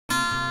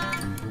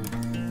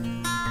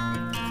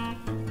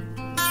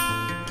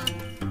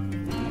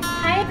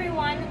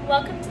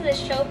welcome to the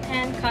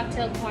Chopin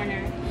Cocktail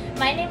Corner.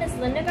 My name is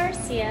Linda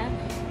Garcia,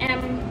 and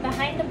I'm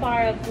behind the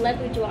bar of Le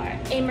Boudoir,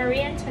 a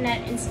Marie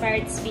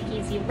Antoinette-inspired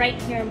speakeasy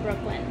right here in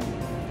Brooklyn.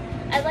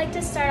 I'd like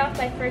to start off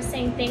by first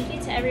saying thank you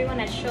to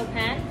everyone at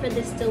Chopin for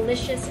this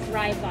delicious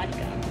rye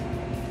vodka.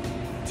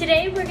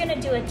 Today we're going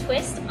to do a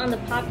twist on the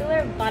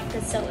popular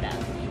Vodka Soda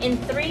in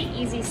 3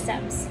 easy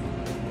steps.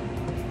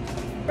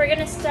 We're going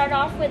to start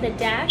off with a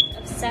dash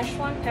of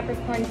Szechuan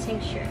peppercorn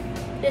tincture.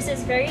 This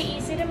is very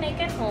easy to make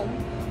at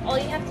home. All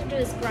you have to do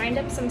is grind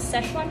up some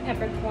Szechuan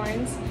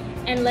peppercorns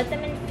and let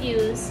them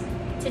infuse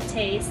to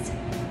taste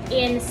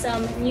in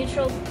some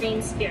neutral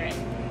green spirit.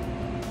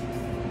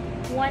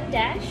 1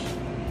 dash.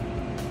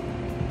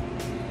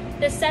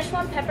 The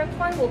Szechuan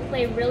peppercorn will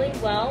play really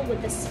well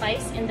with the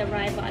spice in the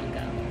rye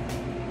vodka.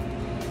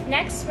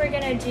 Next, we're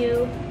gonna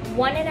do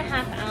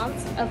 1.5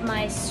 ounce of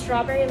my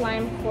strawberry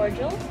lime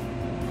cordial.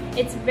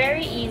 It's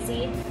very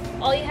easy.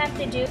 All you have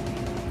to do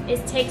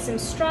is take some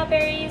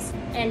strawberries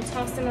and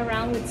toss them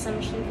around with some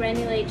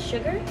granulated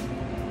sugar.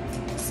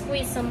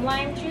 Squeeze some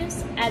lime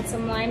juice, add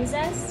some lime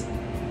zest,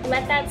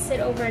 let that sit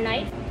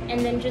overnight, and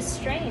then just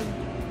strain.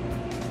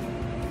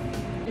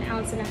 1.5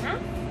 ounces.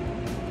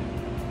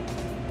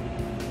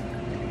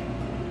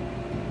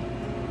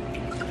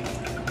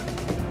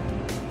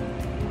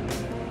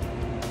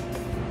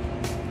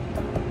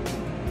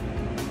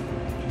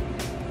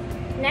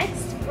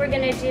 Next, we're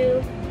gonna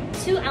do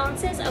 2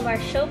 ounces of our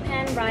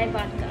Chopin Rye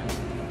Vodka.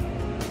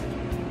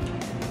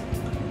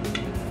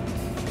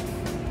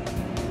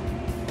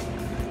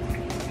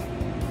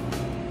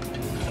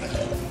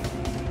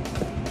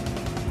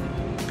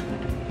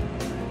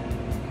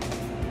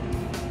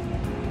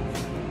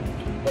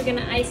 We're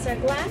gonna ice our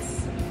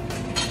glass.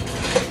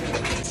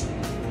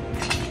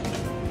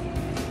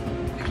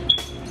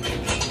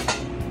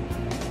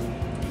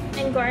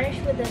 And garnish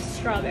with a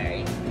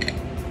strawberry.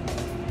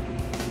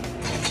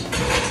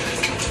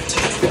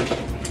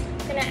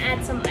 Gonna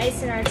add some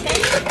ice in our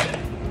tin.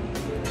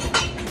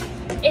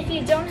 If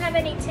you don't have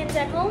any tins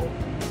at home,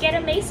 get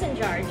a mason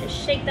jar, just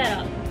shake that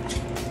up.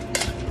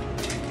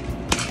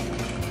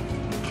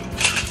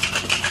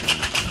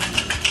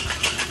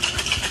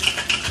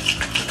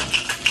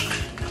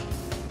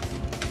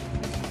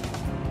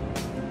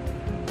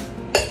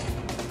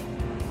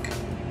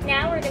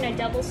 Now we're gonna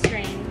double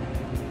strain.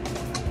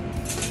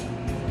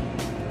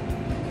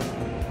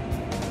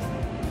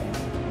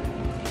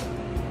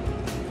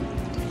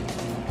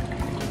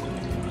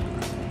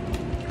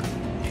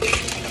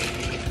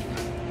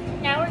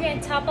 Now we're going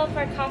to top off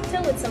our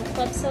cocktail with some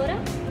club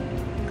soda.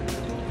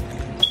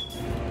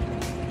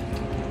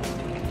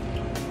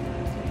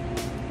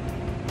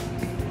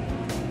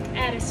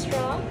 Add a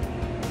straw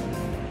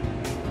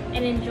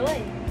and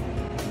enjoy.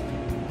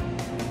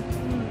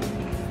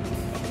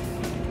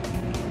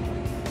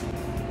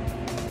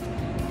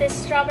 This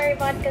strawberry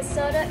vodka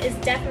soda is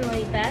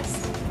definitely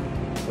best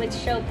with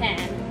Chopin.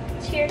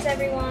 Cheers,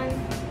 everyone.